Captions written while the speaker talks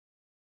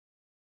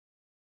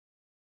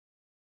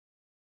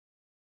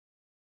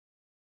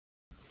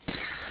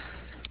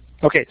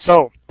Okay,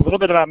 so a little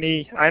bit about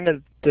me. I'm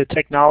the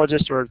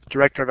technologist or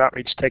director of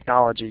outreach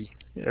technology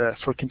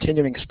for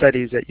continuing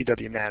studies at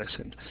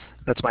UW-Madison.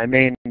 That's my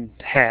main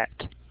hat.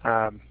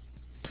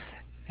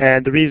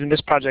 And the reason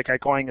this project got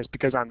going is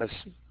because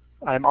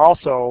I'm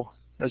also,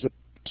 as a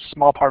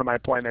small part of my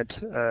employment,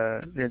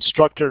 the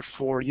instructor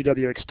for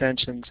UW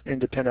Extension's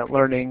independent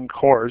learning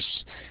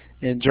course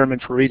in German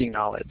for Reading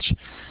Knowledge,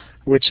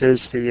 which is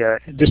the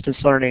distance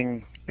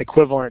learning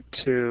equivalent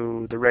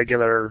to the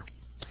regular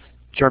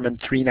German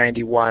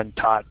 391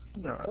 taught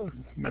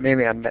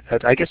mainly on,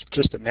 I guess,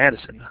 just at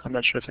Madison. I'm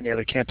not sure if any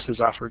other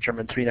campuses offer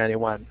German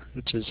 391,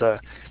 which is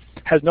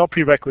has no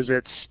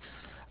prerequisites,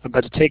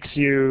 but it takes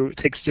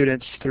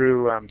students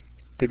through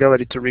the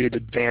ability to read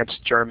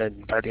advanced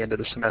German by the end of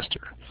the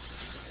semester.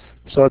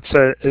 So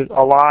it's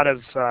a lot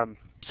of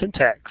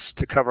syntax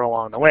to cover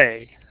along the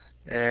way.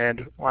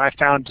 And when I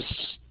found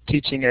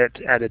teaching it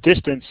at a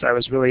distance, I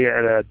was really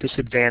at a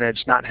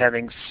disadvantage not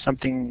having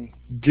something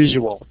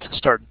visual to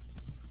start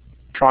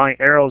drawing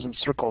arrows and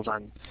circles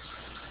on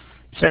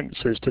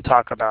sentences to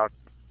talk about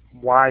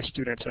why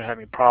students are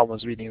having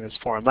problems reading this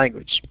foreign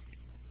language.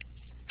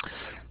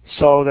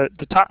 So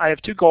I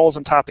have two goals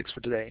and topics for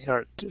today,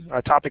 or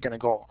a topic and a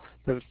goal.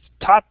 The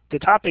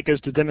topic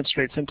is to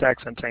demonstrate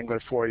Syntax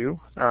Untangler for you,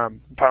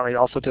 partly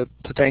also to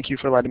thank you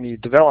for letting me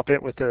develop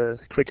it with the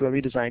Curricular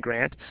Redesign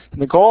grant. And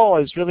the goal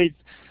is really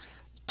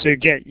to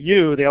get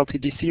you, the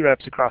LTDC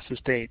reps across the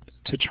state,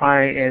 to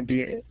try and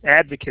be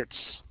advocates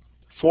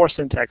for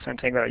Syntax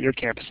Untangler at your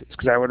campuses,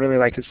 because I would really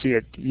like to see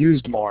it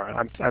used more.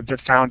 I've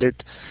found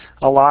it,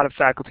 a lot of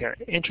faculty are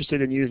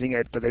interested in using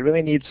it, but they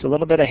really need a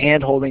little bit of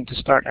hand-holding to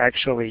start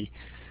actually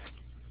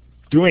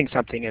doing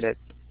something in it.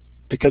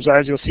 Because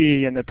as you'll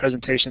see in the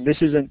presentation,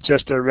 this isn't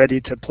just a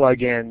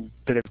ready-to-plug-in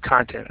bit of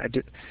content.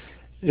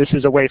 This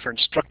is a way for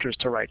instructors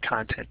to write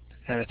content.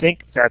 And I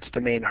think that's the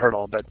main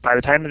hurdle. But by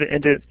the time of the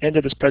end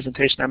of this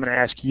presentation, I'm going to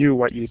ask you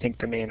what you think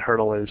the main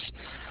hurdle is.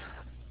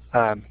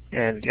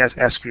 And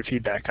ask for your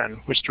feedback on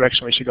which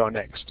direction we should go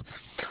next.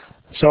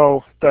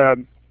 So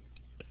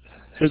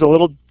here's a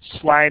little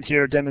slide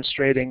here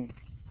demonstrating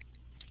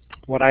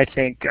what I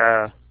think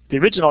the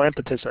original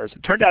impetus is.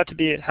 It turned out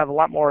to have a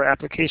lot more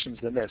applications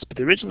than this, but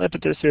the original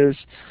impetus is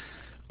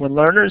when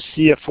learners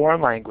see a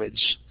foreign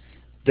language,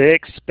 they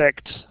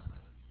expect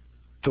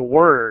the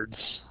words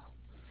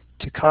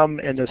to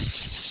come in a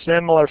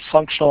similar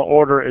functional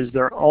order as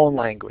their own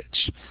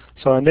language.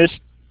 So in this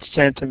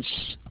sentence,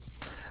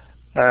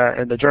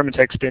 in the German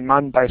text, den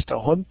Mann beißt der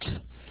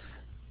Hund,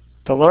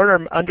 the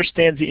learner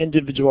understands the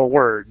individual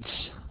words.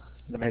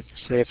 They might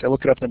say if they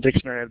look it up in the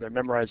dictionary, they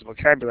memorize the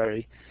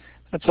vocabulary.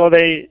 And so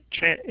they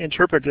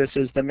interpret this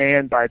as the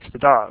man bites the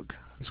dog,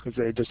 because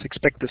they just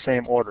expect the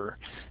same order.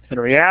 In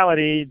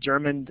reality,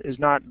 German is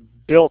not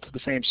built the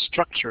same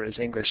structure as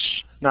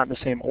English, not in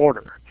the same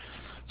order.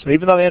 So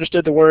even though they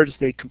understood the words,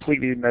 they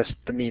completely missed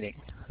the meaning.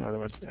 In other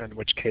words, in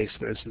which case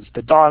this is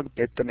the dog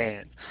bit the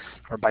man,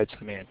 or bites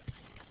the man.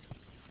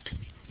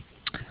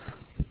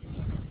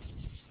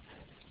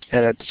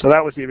 And so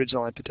that was the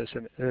original impetus,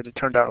 and it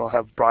turned out it'll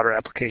have broader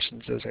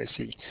applications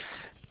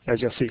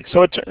as you'll see.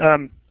 So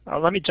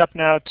let me jump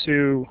now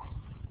to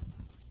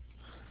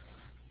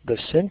the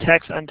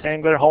Syntax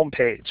Untangler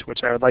homepage,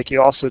 which I would like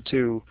you also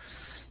to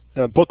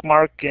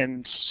bookmark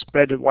and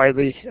spread it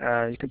widely.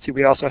 You can see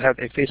we also have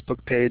a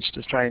Facebook page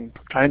just trying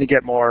to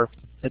get more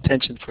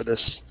attention for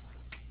this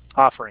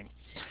offering.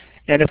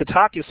 And at the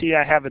top you'll see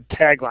I have a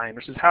tagline,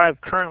 which is how I'm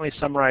currently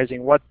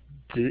summarizing what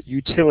the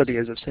utility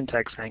is of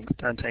Syntax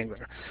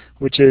Untangler,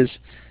 which is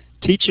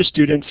teach your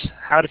students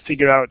how to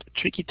figure out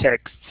tricky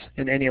texts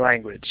in any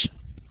language.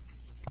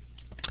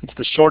 It's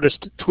the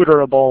shortest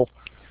tweetable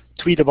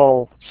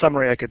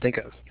summary I could think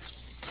of.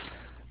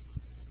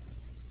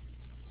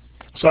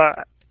 So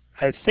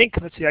I think,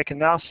 let's see, I can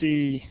now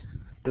see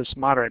this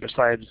moderator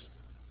slide.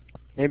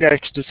 Maybe I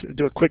should just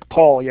do a quick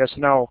poll, yes or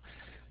no.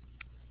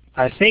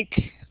 I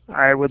think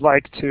I would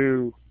like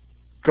to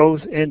go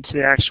into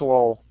the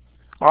actual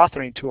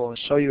authoring tool and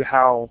show you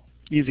how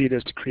easy it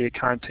is to create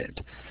content.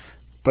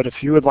 But if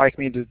you would like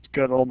me to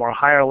go a little more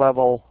higher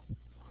level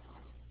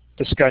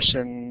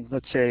discussion,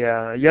 let's say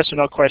yes or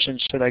no question,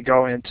 should I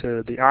go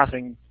into the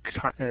authoring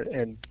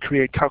and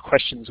create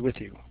questions with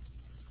you?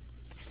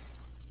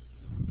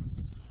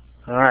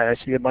 All right,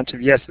 I see a bunch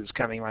of yeses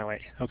coming my way.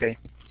 Okay,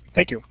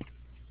 thank you.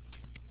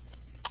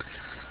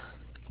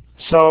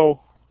 So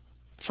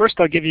first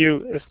I'll give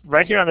you,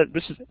 right here on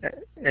this is,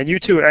 and you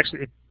too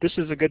actually, this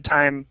is a good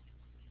time.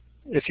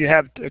 If you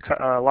have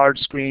a large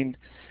screen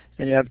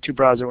and you have two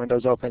browser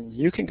windows open,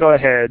 you can go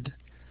ahead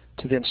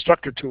to the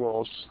instructor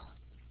tools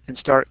and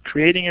start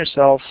creating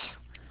yourself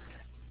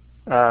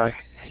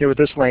here with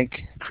this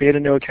link. Create a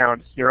new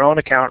account, your own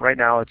account. Right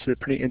now it's a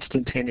pretty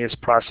instantaneous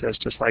process,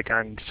 just like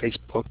on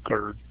Facebook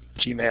or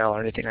Gmail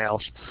or anything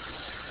else.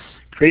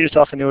 Create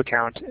yourself a new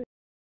account,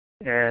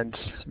 and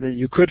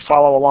you could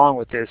follow along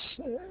with this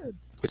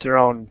with your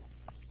own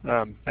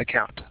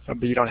account,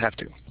 but you don't have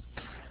to.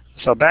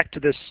 So back to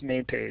this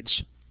main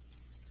page.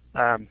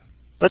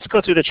 Let's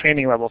go through the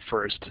training level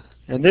first.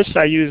 And this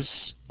I use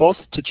both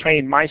to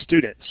train my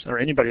students or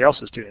anybody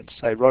else's students.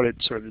 I wrote it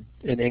sort of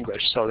in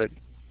English so that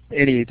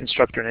any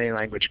instructor in any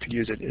language could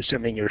use it,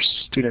 assuming your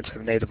students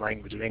have a native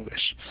language of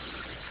English.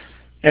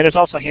 And it's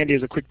also handy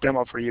as a quick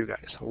demo for you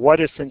guys.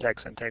 What is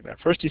Syntax Untangler?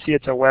 First, you see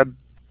it's a web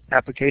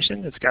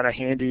application. It's got a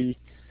handy,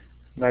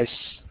 nice,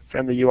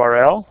 friendly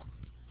URL.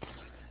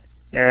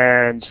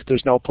 And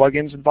there's no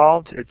plugins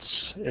involved.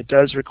 It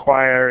does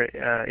require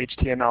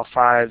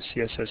HTML5,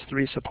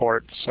 CSS3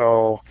 support,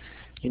 so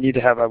you need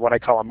to have what I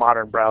call a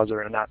modern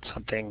browser and not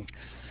something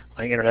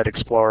like Internet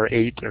Explorer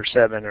 8 or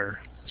 7 or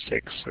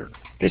 6 or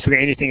basically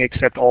anything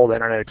except old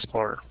Internet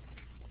Explorer.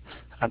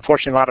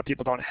 Unfortunately, a lot of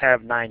people don't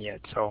have 9 yet,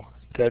 so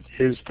that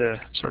is the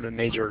sort of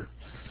major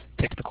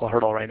technical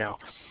hurdle right now.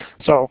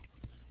 So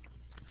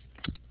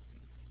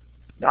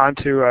on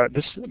to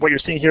this. What you're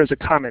seeing here is a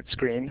comment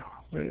screen.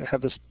 We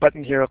have this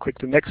button here. I'll click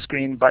the next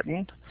screen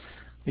button.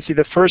 You see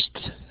the first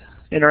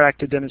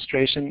interactive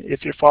demonstration.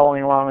 If you're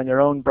following along on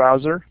your own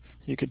browser,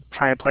 you could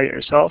try and play it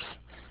yourself.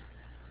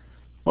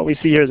 What we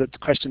see here is a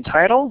question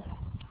title,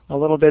 a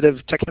little bit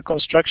of technical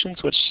instructions,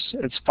 which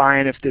it's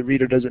fine if the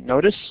reader doesn't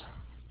notice.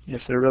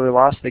 If they're really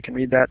lost, they can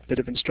read that bit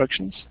of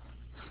instructions.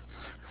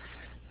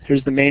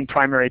 Here's the main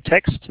primary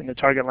text in the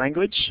target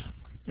language.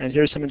 And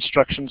here's some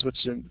instructions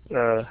which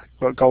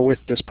will go with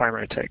this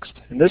primary text.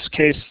 In this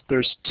case,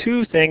 there's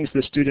two things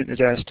the student is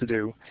asked to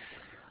do.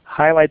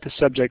 Highlight the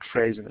subject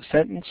phrase in the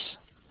sentence.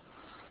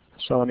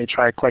 So let me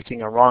try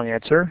collecting a wrong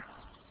answer.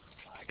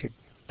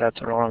 That's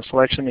a wrong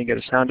selection. You get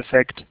a sound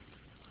effect.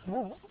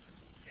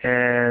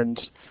 And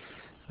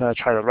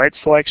try the right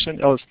selection.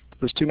 Oh,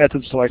 there's two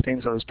methods of selecting.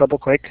 So there's double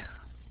click.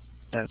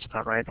 That's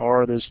not right.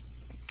 Or there's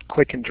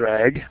click and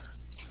drag,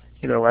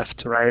 either left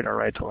to right or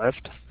right to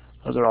left.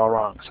 Those are all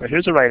wrong. So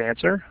here's the right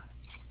answer.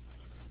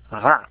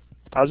 Aha,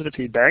 positive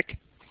feedback.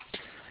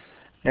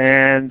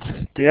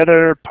 And the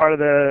other part of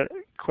the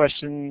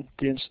question,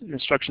 the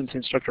instructions the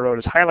instructor wrote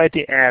is highlight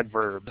the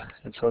adverb.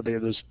 And so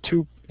there's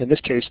two, in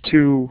this case,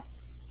 two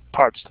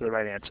parts to the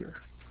right answer.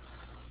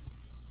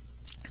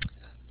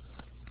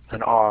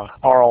 And are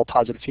all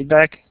positive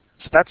feedback.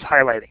 So that's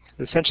highlighting.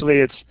 Essentially,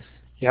 it's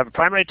you have a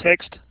primary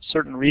text,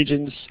 certain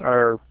regions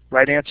are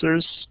right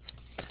answers,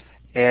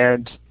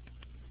 and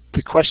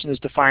the question is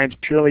defined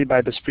purely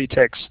by this free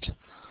text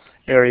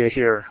area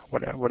here,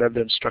 whatever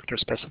the instructor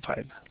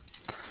specified.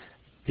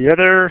 The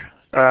other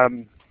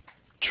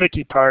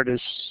tricky part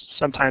is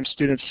sometimes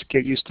students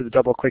get used to the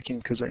double clicking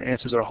because the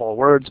answers are whole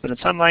words, but in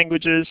some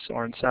languages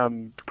or in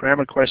some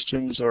grammar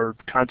questions or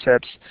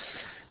concepts,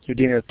 you're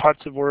dealing with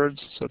parts of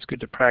words, so it's good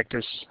to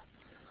practice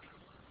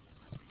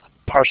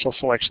partial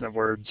selection of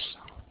words,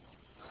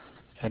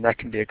 and that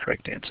can be a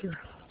correct answer.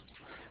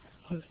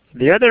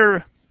 The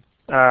other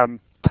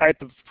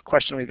type of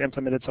question we've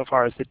implemented so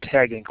far is the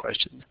tagging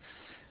question,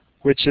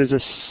 which is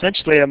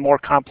essentially a more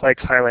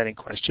complex highlighting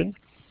question.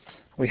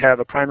 We have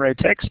a primary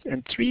text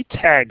and 3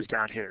 tags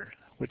down here,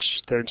 which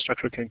the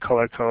instructor can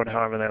color code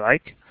however they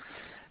like.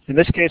 In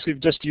this case, we've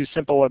just used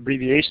simple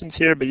abbreviations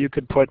here, but you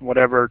could put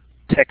whatever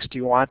text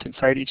you want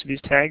inside each of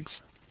these tags.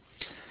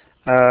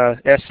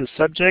 S is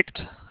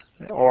subject,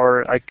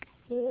 or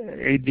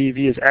ADV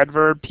is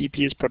adverb,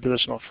 PP is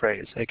prepositional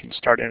phrase. I can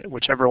start in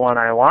whichever one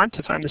I want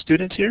if I'm the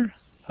student here.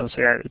 I'll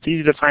say it's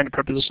easy to find a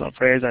prepositional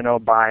phrase. I know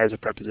by is a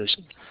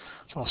preposition.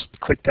 So I'll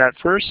click that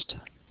first.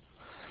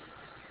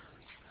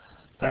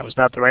 That was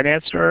not the right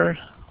answer.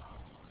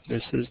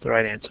 This is the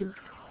right answer.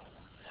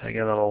 I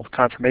get a little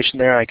confirmation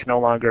there. I can no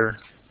longer,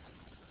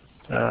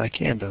 I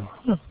can do.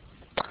 Huh.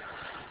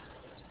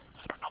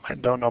 I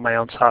don't know my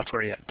own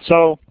software yet.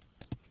 So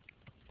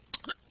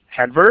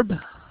adverb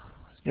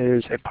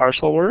is a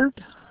partial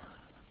word.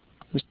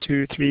 There's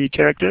 2, 3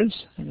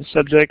 characters. And the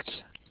subject,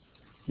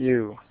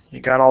 you. You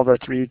got all the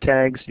 3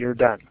 tags, you're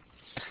done.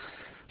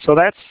 So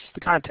that's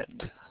the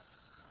content.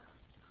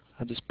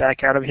 I'll just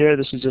back out of here.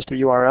 This is just a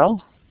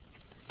URL.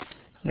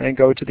 And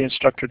go to the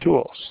instructor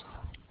tools.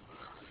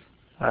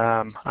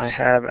 I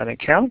have an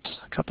account,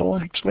 a couple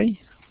actually.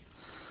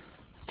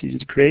 It's easy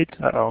to create.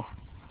 Uh-oh.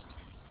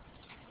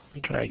 Let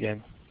me try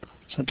again.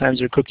 Sometimes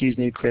your cookies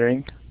need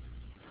clearing.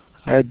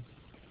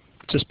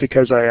 Just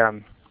because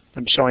I'm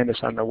showing this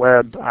on the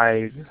web,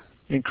 I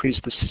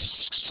increased the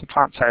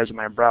font size of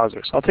my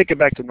browser. So I'll take it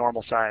back to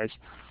normal size.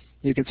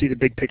 You can see the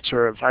big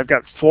picture of, I've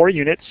got 4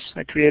 units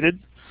I created,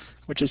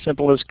 which is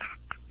simple as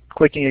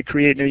clicking a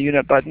Create New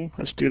Unit button.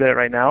 Let's do that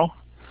right now.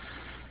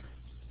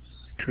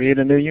 Create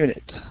a new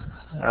unit.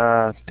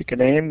 Pick a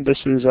name. This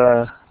is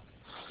a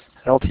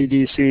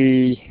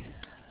LTDC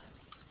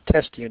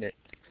test unit.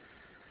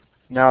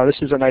 Now this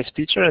is a nice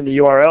feature in the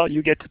URL.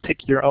 You get to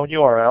pick your own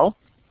URL.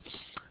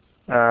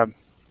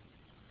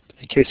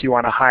 In case you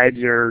want to hide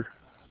your,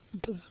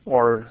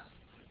 or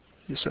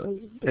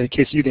in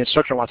case you, the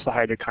instructor, wants to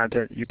hide your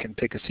content, you can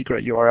pick a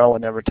secret URL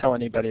and never tell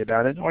anybody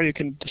about it, or you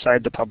can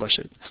decide to publish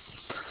it.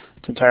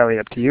 It's entirely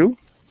up to you.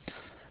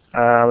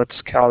 Let's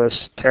call this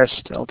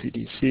test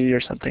LTDC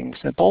or something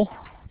simple.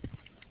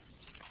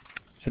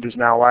 It is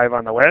now live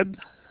on the web.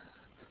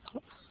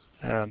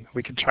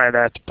 We can try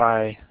that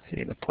by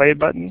hitting the play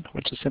button,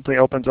 which just simply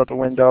opens up a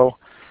window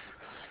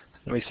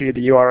And we see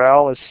the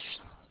URL is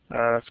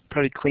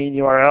pretty clean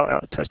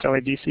URL, test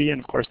LTDC, and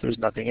of course there's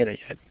nothing in it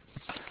yet.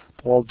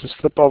 We'll just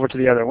flip over to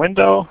the other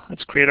window.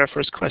 Let's create our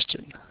first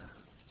question.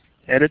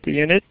 Edit the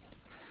unit,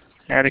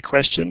 add a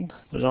question.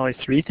 There's only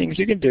 3 things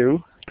you can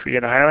do.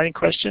 Create a highlighting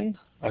question,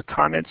 a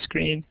comment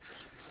screen,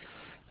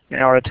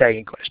 or a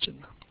tagging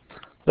question.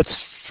 Let's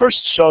first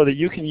show that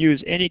you can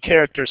use any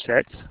character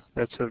set.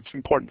 That's an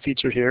important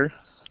feature here,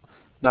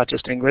 not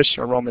just English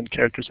or Roman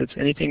character sets,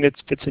 anything that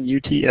fits in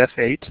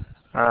UTF-8.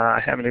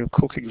 I have a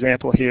quick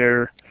example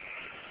here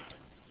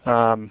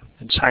in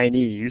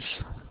Chinese.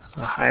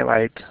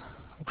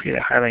 Create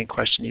a highlighting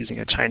question using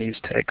a Chinese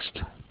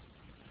text.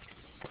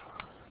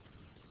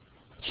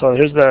 So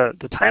here's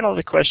the title of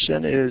the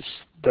question is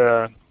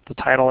the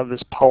title of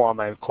this poem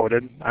I've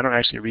quoted. I don't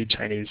actually read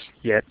Chinese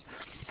yet.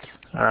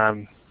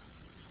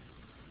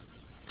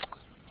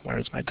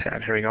 Where's my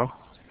tab? Here we go.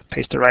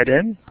 Paste it right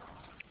in.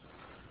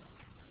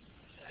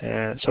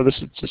 And so this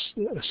is just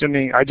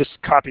assuming I just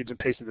copied and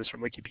pasted this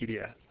from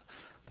Wikipedia.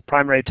 The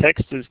primary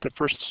text is the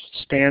first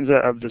stanza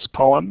of this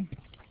poem.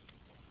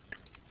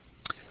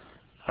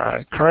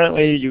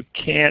 Currently, you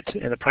can't,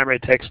 in the primary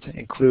text,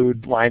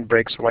 include line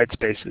breaks or white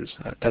spaces.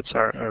 That's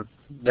our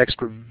next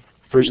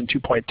version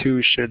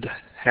 2.2 should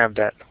have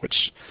that,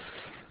 which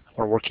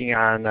we're working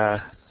on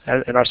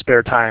in our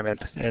spare time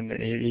in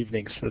the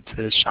evenings. So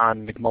it's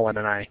Sean McMullen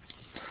and I.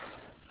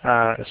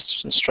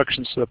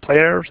 Instructions to the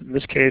player. In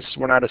this case,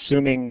 we're not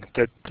assuming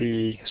that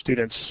the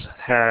students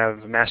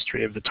have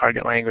mastery of the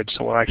target language,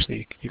 so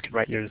you can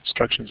write your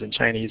instructions in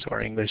Chinese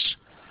or English.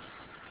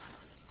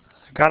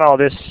 Got all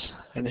this,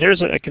 and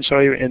here's what I can show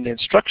you in the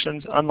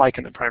instructions. Unlike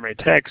in the primary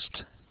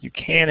text, you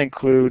can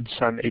include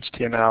some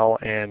HTML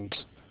and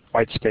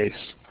white space.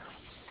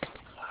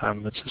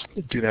 Let's just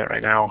do that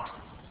right now.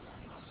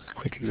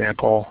 Quick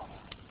example.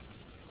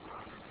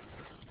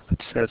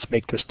 Let's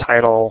make this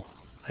title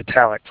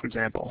italic, for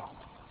example.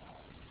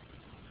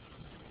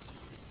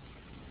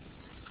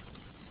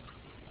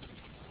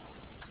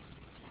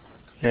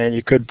 And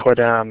you could put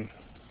a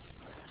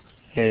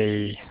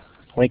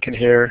link in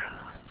here.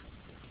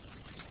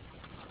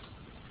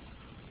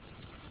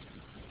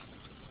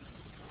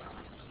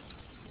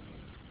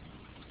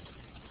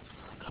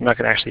 I'm not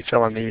going to actually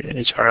fill in the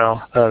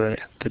HRL,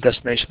 the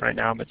destination right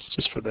now, but it's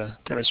just for the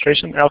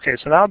demonstration. Okay,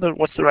 so now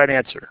what's the right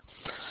answer?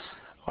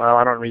 Well,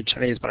 I don't read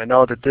Chinese, but I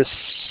know that this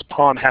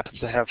poem happens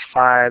to have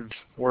 5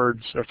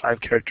 words or 5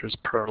 characters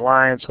per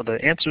line. So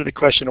the answer to the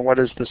question, what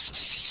is this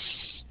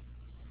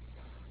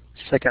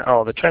second,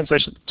 the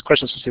translation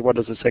question is to see what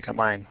is the second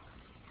line.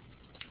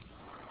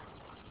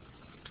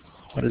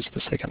 What is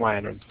the second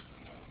line? Or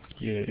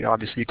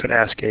obviously you could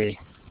ask a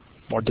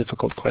more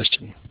difficult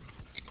question.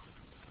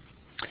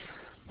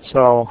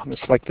 So I'm going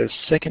to select the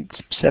second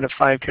set of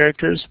 5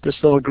 characters. This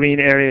little green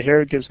area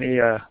here gives me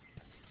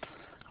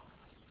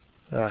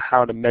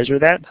how to measure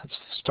that. Let's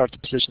start to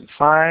position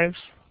 5,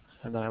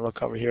 and then I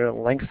look over here at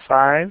length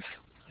 5.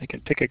 I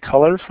can pick a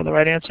color for the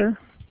right answer.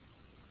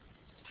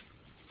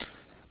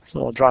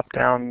 So I'll drop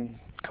down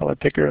color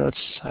picker.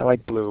 I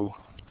like blue.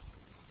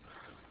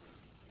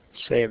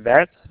 Save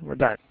that. We're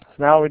done.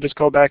 Now we just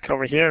go back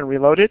over here and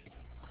reload it.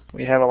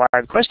 We have a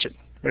live question.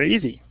 Very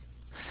easy.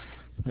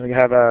 We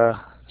have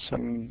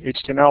some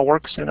HTML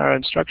works in our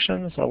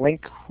instructions. A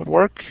link would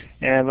work.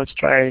 And let's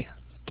try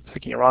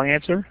picking a wrong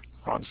answer.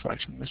 Wrong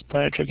selection. Let's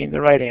try picking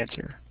the right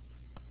answer.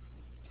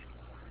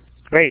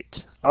 Great.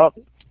 Oh,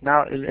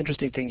 now an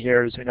interesting thing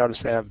here is we notice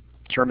I have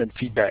German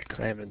feedback.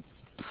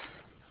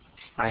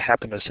 I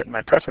happen to set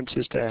my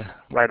preferences to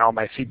write all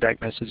my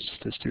feedback messages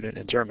to the student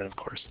in German, of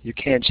course. You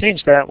can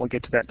change that. We'll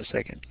get to that in a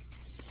second.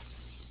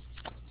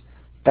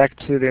 Back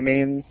to the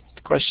main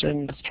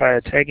question. Let's try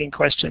a tagging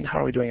question. How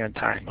are we doing on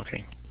time?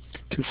 Okay,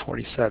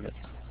 2:47.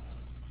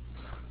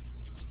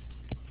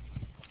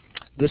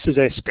 This is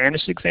a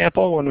Spanish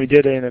example when we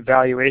did an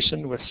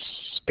evaluation with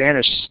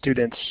Spanish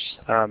students.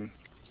 Too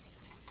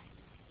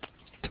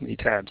many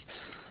tabs.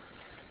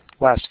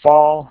 Last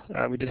fall,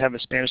 we did have a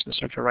Spanish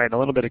instructor write a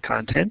little bit of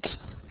content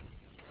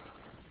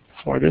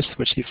for this,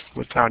 which he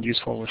found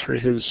useful for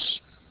his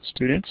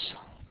students.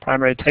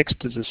 Primary text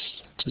is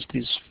just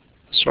these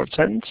short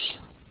sentence.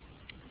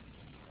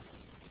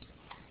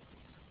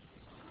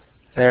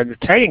 And the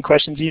tagging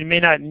questions, you may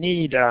not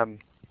need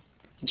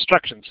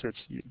instructions.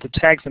 The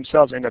tags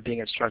themselves end up being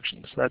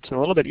instructions. So that's a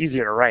little bit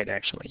easier to write,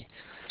 actually.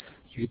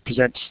 You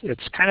present,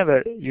 it's kind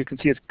of you can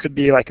see it could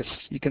be like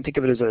you can think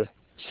of it as a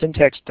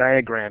syntax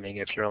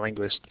diagramming if you're a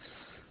linguist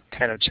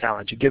kind of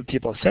challenge. You give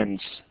people a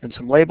sentence and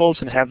some labels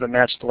and have them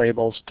match the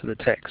labels to the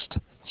text.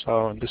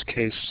 So in this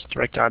case,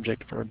 direct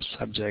object, verb,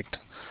 subject.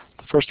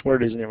 The first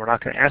word is we're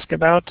not going to ask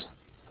about.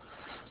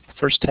 The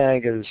first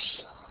tag is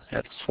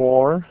at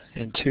 4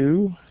 and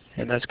 2,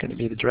 and that's going to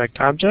be the direct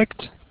object.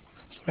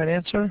 That's the right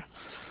answer.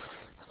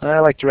 I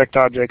like direct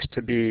objects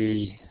to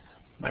be,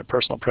 my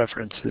personal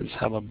preference is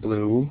have a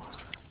blue.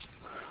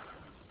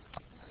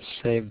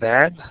 Save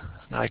that.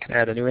 Now I can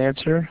add a new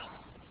answer.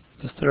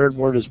 The third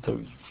word is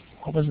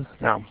what was it?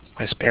 No,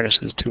 my Spanish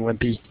is too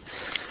wimpy.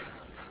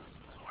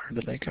 Where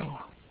did they go?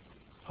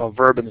 Oh,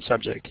 verb in the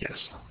subject, yes.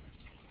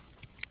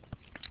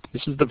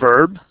 This is the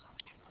verb.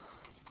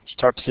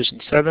 Start position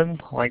 7,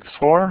 length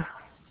 4.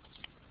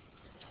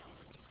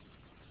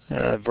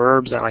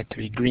 Verbs, I like to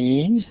be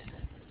green.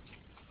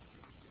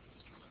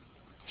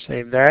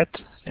 Save that.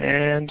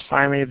 And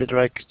finally, the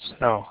direct,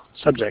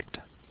 subject.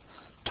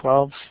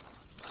 12,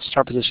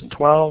 start position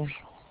 12,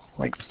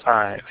 length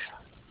 5.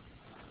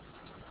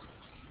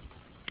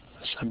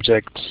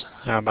 Subject,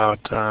 how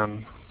about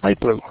light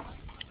blue?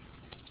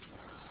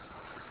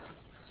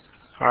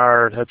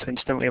 That's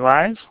instantly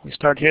live. We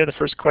start here. The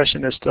first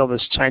question is still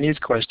this Chinese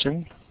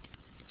question.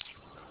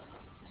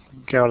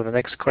 Go to the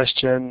next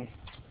question.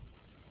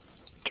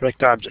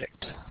 Direct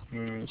object.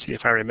 Let's see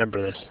if I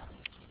remember this.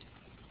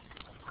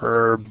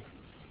 Verb,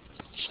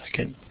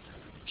 second,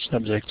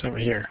 subject over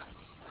here.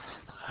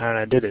 And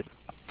I did it.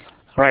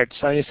 All right,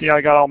 so you see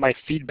I got all my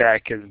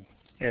feedback, and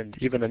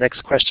even the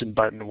next question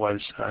button was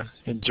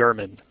in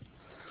German.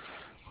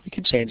 We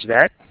can change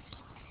that.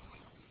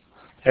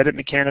 Edit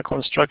mechanical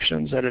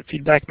instructions, edit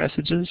feedback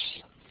messages.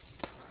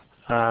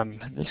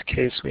 In this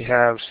case, we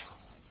have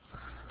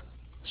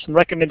some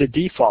recommended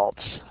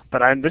defaults,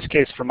 but in this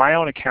case, for my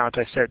own account,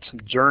 I set some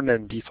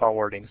German default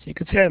wordings. You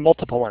can see I have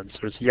multiple ones.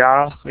 There's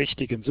Ja,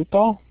 richtig, and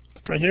super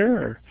right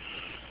here.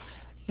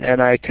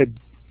 And I could, in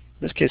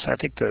this case, I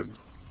think the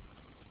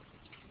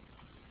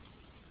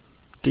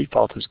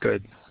default is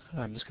good.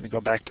 I'm just going to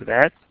go back to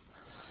that,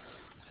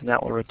 and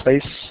that will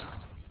replace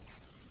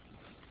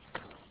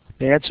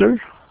the answer.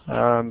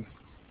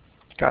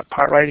 Got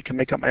part right. I can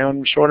make up my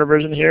own shorter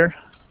version here.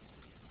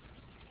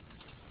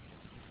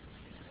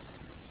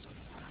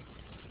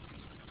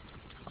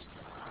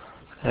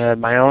 Add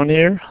my own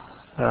here,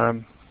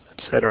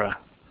 etc.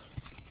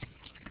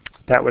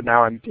 That would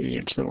now be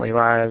instantly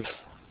live.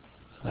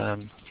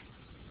 Let's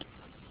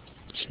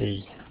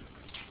see.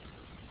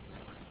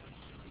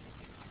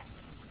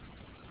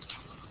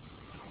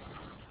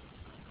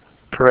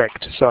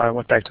 Correct. So I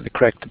went back to the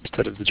correct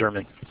instead of the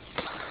German.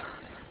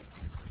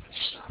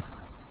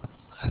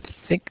 I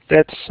think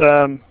that's,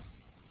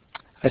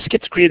 I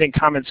skipped creating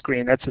comment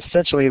screen. That's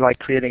essentially like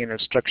creating an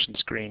instruction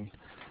screen.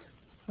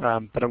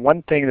 But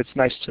one thing that's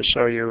nice to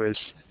show you is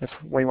if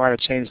we want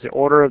to change the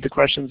order of the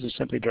questions, is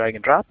simply drag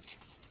and drop.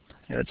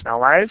 And it's now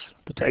live.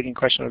 The tagging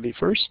question will be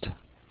first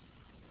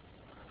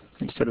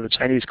instead of the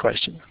Chinese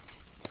question.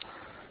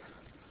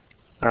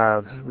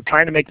 We're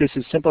trying to make this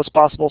as simple as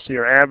possible so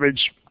your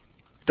average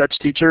Dutch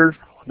teacher,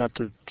 not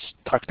to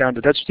talk down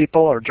to Dutch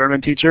people, or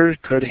German teacher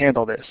could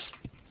handle this.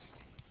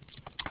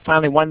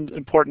 Finally, one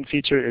important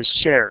feature is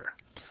share.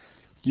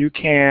 You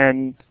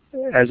can,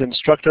 as an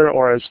instructor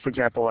or as, for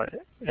example,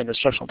 an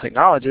instructional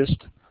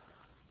technologist,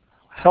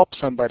 help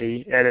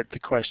somebody edit the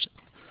question.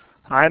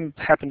 I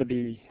happen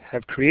to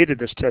have created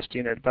this test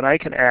unit, but I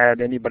can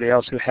add anybody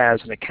else who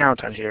has an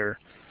account on here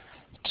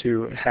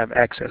to have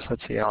access.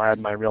 Let's see, I'll add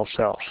my real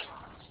self.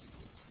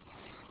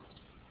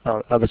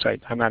 Oh, other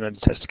side, I'm not in a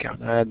test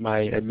account. I add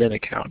my admin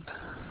account.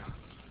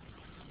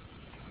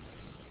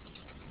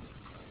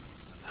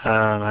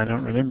 I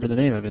don't remember the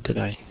name of it, did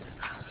I?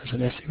 Is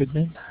it SU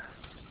admin?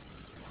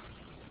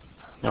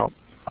 No.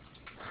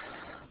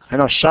 I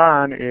know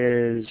Sean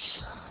is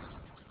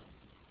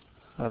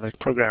the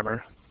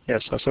programmer.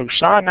 Yes, so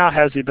Sean now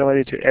has the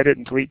ability to edit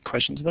and delete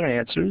questions and their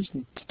answers,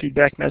 and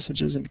feedback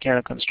messages and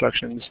mechanical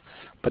instructions,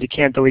 but he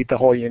can't delete the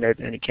whole unit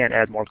and he can't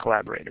add more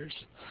collaborators.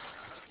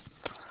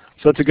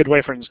 So it's a good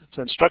way for an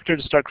instructor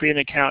to start creating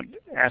an account,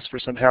 ask for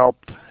some help,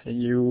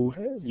 and you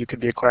can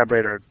be a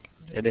collaborator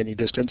at any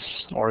distance,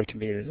 or it can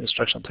be an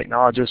instructional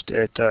technologist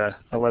at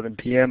 11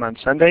 p.m. on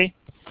Sunday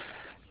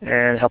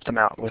and help them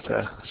out with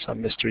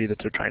some mystery that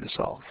they're trying to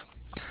solve.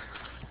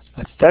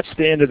 That's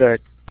the end of the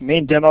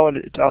main demo.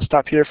 I'll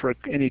stop here for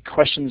any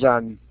questions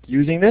on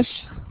using this.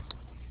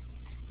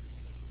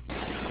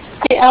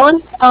 Hey,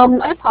 Alan,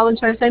 I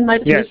apologize. I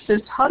might have missed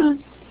this. How do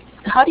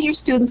your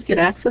students get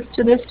access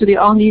to this? Do they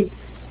all need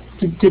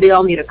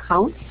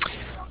accounts?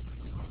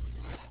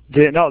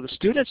 No, the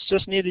students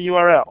just need a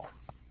URL.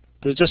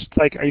 There's just,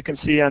 like you can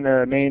see on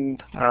the main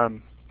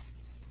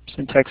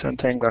Syntax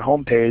Untangler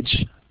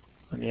homepage.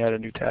 Let me add a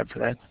new tab for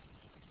that.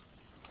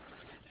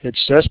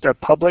 It's just a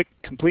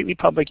completely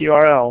public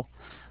URL,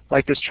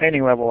 like this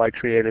training level I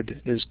created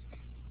is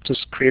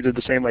just created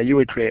the same way you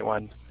would create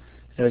one.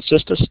 And it's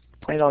just a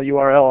plain old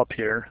URL up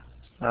here.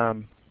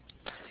 So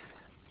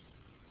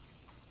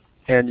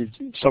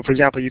for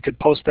example, you could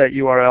post that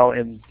URL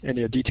in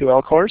a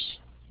D2L course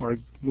or a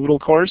Moodle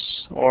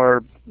course,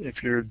 or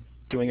if you're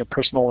doing a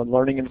personal and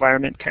learning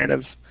environment kind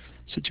of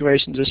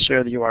situation, just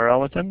share the URL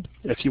with them.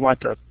 If you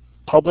want to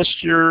publish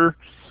your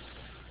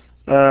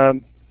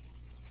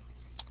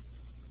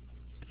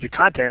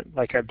content,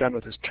 like I've done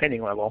with this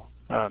training level,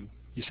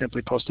 you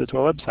simply post it to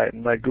a website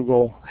and let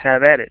Google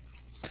have at it.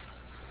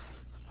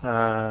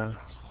 Does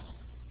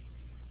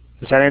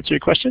that answer your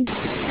question?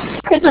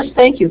 It does.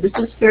 Thank you. This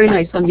is very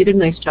nice. You did a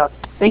nice job.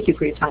 Thank you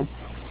for your time.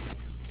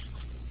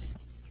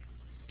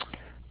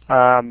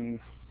 A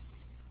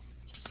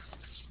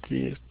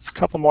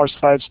couple more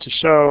slides to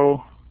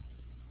show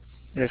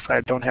if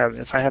I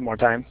have more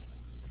time.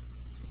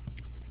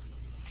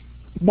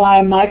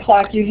 By my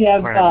clock, you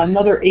have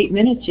another 8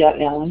 minutes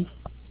yet, Alan.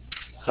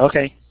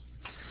 Okay.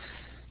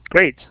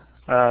 Great.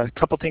 A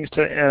couple things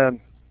to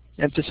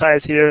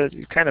emphasize here,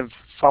 kind of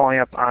following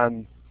up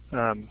on,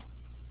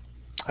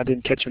 I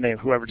didn't catch your name,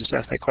 whoever just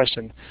asked that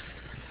question.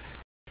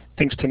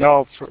 Things to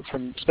know,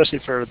 especially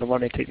for the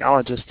learning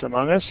technologists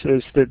among us,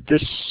 is that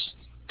this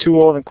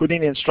tool,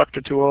 including the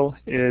instructor tool,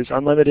 is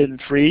unlimited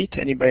and free to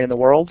anybody in the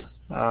world.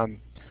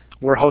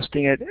 We're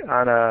hosting it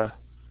on a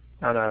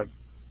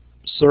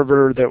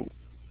server that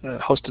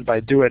hosted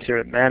by Do It here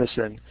at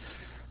Madison,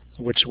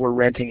 which we're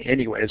renting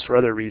anyways for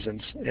other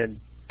reasons. And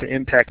the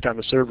impact on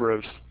the server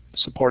of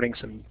supporting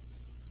some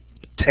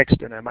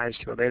text in a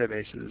MySQL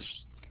database is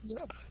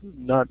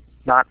not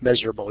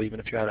measurable, even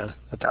if you had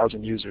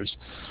 1,000 users.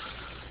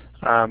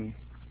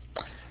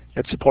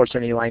 It supports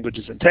any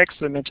languages and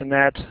text. I mentioned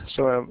that.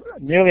 So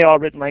nearly all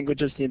written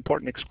languages, the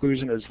important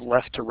exclusion is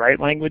left to right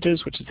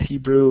languages, which is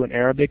Hebrew and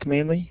Arabic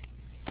mainly.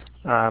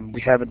 I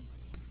think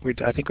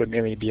it would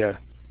mainly be a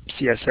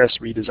CSS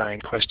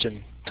redesign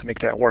question to make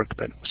that work,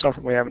 but so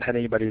far we haven't had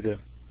anybody to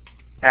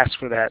ask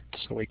for that,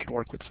 so we can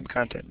work with some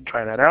content and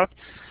try that out.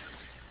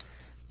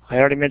 I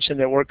already mentioned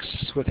it works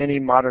with any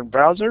modern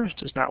browser,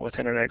 just not with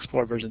Internet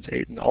Explorer versions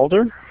 8 and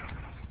older.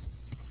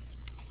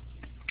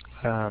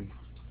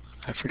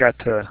 I forgot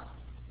to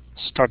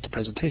start the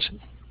presentation.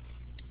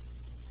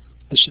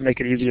 This should make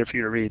it easier for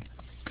you to read.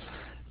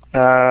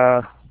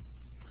 The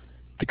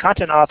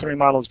content authoring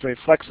model is very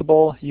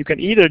flexible. You can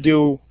either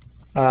do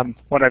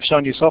what I've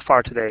shown you so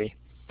far today,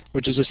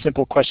 which is just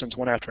simple questions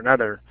one after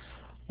another,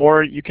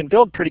 or you can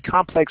build pretty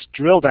complex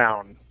drill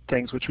down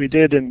things, which we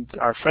did in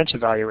our French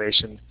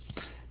evaluation,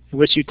 in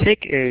which you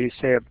take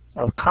say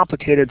a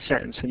complicated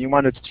sentence and you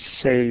want to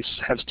say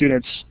have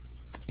students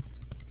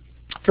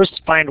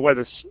first find where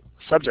the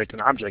subject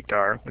and object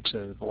are, which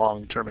is a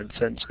long German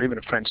sentence or even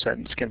a French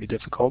sentence can be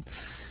difficult.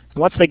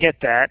 And once they get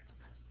that,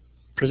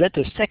 present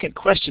a second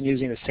question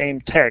using the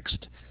same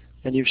text,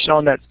 and you've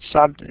shown that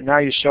now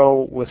you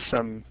show with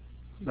some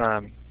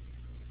well,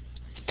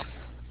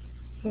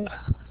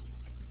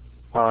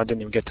 I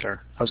didn't even get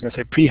there. I was going to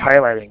say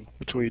pre-highlighting,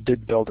 which we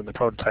did build in the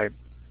prototype.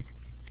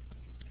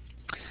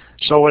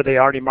 Show where they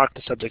already marked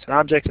the subject and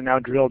object, and now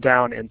drill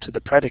down into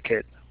the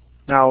predicate.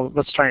 Now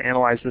let's try and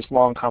analyze this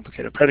long,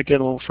 complicated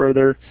predicate a little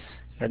further.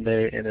 And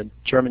in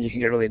German, you can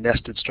get really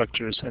nested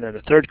structures. And then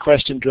the third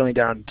question, drilling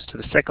down to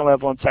the second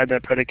level inside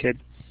that predicate.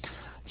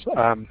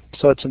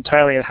 So it's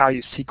entirely how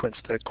you sequence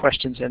the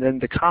questions, and then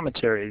the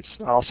commentaries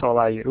also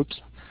allow you,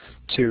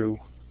 to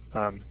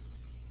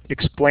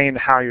explain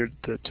how to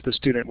the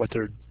student what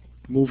they're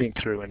moving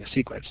through in a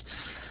sequence.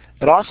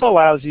 It also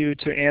allows you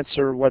to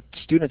answer what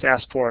students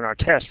asked for in our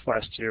test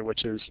last year,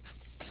 which is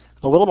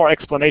a little more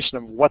explanation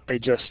of what they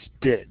just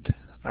did.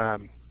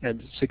 And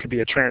so it could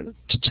be to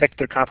check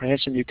their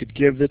comprehension, you could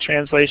give the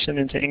translation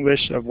into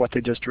English of what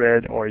they just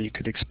read, or you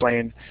could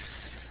explain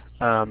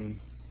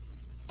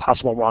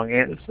possible wrong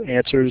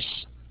answers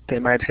they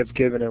might have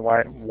given and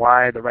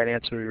why the right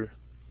answer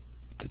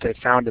that they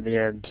found in the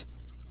end,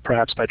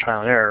 perhaps by trial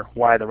and error,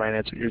 why the right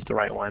answer is the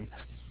right one.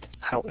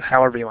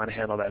 However you want to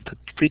handle that. The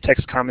free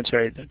text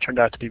commentary turned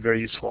out to be very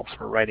useful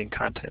for writing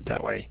content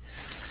that way.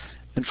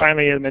 And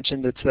finally, I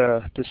mentioned it's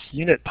this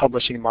unit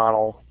publishing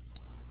model,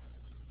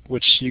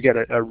 which you get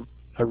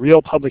a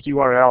real public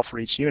URL for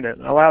each unit.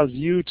 It allows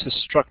you to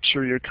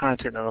structure your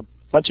content in a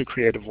bunch of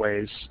creative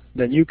ways.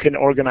 Then you can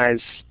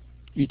organize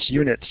each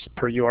unit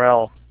per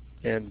URL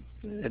in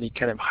any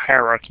kind of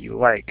hierarchy you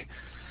like.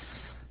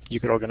 You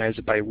could organize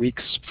it by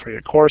weeks for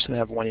your course and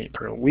have one unit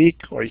per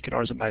week, or you can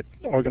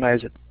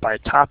organize it by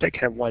topic,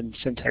 have one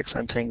Syntax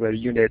Untangler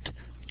unit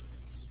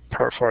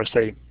for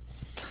say,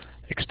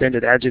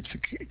 extended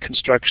adjective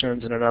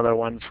constructions and another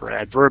one for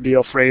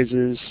adverbial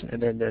phrases.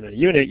 And then in a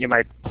unit, you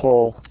might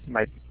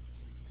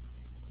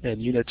in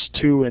units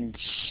 2 and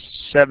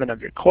 7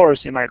 of your course,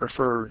 you might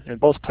refer in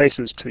both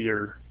places to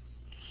your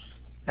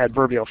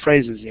adverbial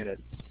phrases unit,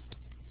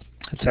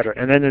 etc.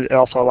 And then it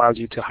also allows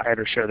you to hide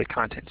or share the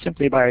content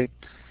simply by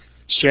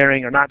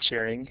sharing or not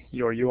sharing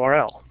your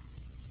URL.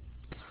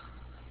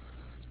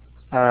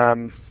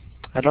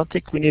 I don't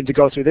think we need to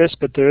go through this,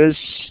 but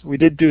we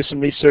did do some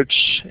research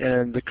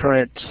in the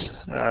current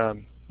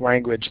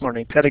language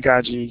learning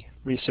pedagogy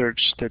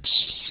research that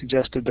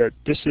suggested that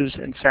this is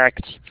in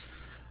fact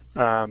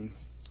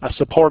a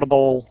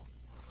supportable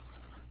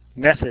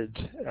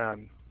method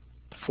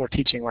for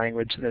teaching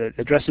language, that it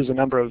addresses a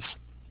number of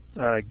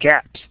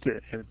gaps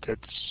that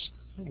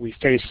we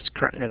face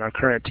in our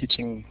current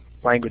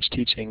language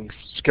teaching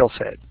skill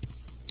set,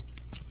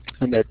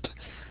 and that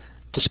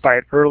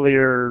despite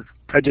earlier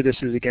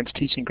prejudices against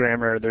teaching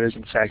grammar, there is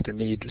in fact a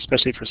need,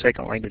 especially for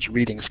second language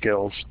reading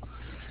skills.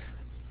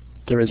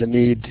 There is a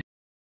need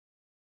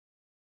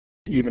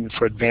even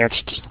for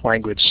advanced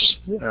language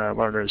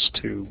learners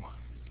to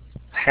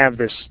have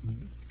this,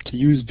 to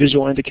use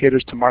visual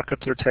indicators to mark up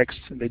their text.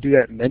 And they do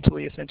that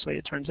mentally, essentially,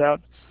 it turns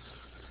out.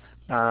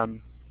 And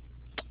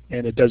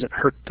it doesn't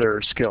hurt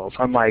their skills.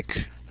 Unlike,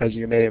 as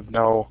you may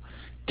know,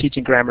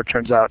 teaching grammar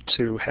turns out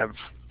to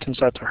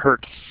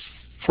hurt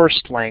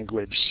first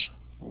language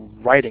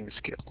writing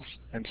skills.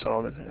 And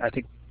so I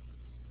think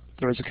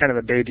there was a kind of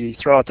a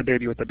throw out the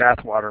baby with the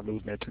bathwater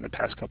movement in the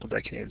past couple of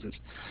decades.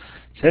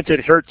 Since it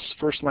hurts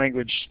first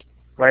language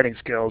writing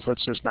skills,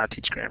 let's just not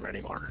teach grammar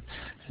anymore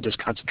and just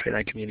concentrate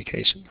on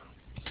communication.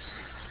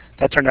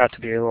 That turned out to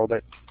be a little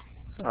bit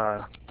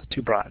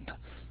too broad.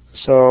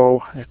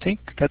 So I think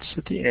that's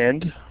at the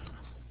end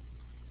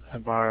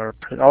of our,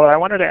 I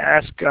wanted to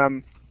ask,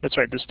 that's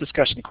right, this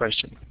discussion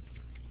question.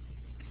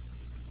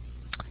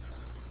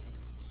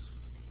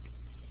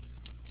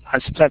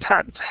 Since I've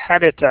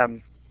had it,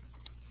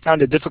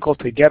 found it difficult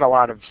to get a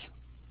lot of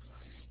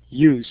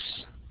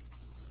use,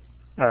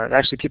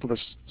 actually people to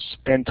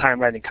spend time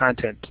writing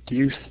content, do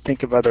you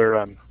think of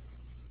other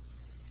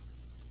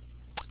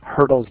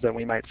hurdles that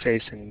we might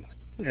face and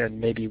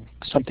maybe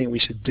something we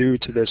should do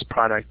to this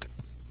product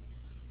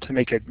to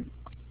make it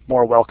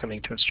more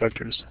welcoming to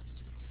instructors?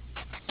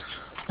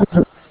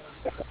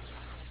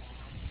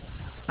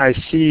 I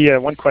see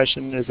one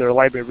question, is there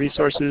library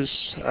resources?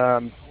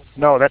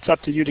 No, that's up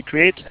to you to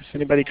create. If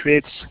anybody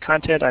creates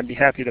content, I'd be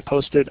happy to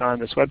post it on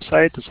this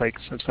website. It's like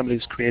if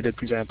somebody's created,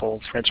 for example,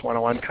 French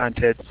 101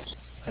 content,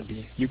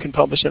 you can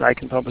publish it, I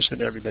can publish it,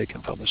 everybody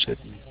can publish it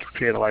and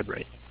create a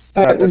library.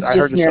 It was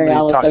just Mary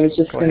Alice. I was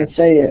just going to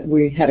say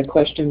we had a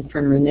question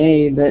from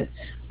Renee that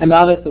I'm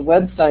out at the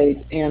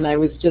website, and I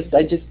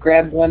just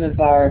grabbed one of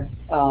our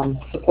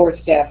support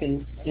staff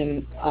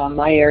in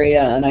my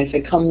area, and I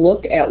said, come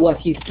look at what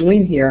he's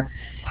doing here.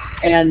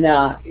 And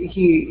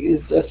he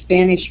is a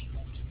Spanish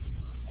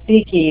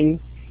speaking,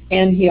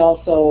 and he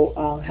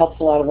also helps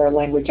a lot of our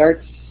language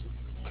arts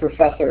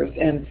professors.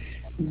 And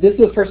this is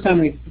the first time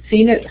we've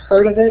seen it,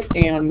 heard of it,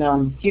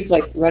 and he's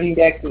like running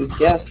back to his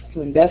desk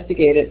to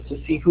investigate it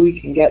to see who he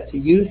can get to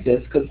use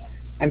this, because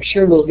I'm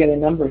sure we'll get a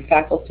number of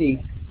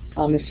faculty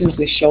as soon as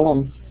we show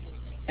them,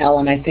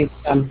 Alan. I think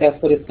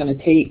that's what it's going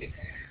to take.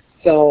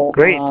 So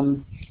great.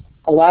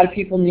 A lot of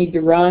people need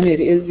to run.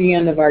 It is the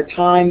end of our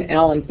time.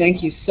 Alan,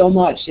 thank you so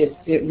much.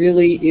 It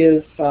really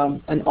is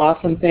an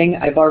awesome thing.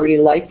 I've already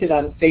liked it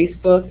on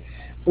Facebook,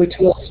 which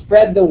will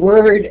spread the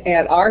word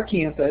at our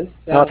campus.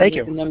 Thank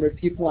you. The number of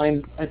people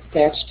I'm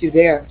attached to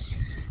there.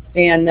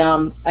 And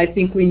I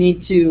think we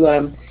need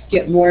to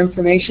get more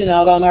information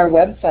out on our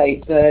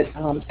website. But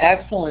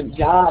excellent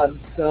job.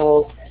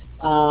 So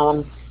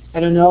I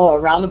don't know, a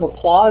round of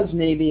applause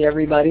maybe,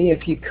 everybody,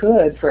 if you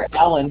could, for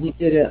Alan. He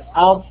did an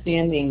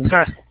outstanding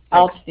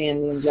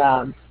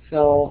job.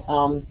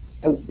 So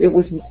it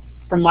was,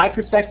 from my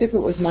perspective, it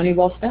was money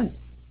well spent.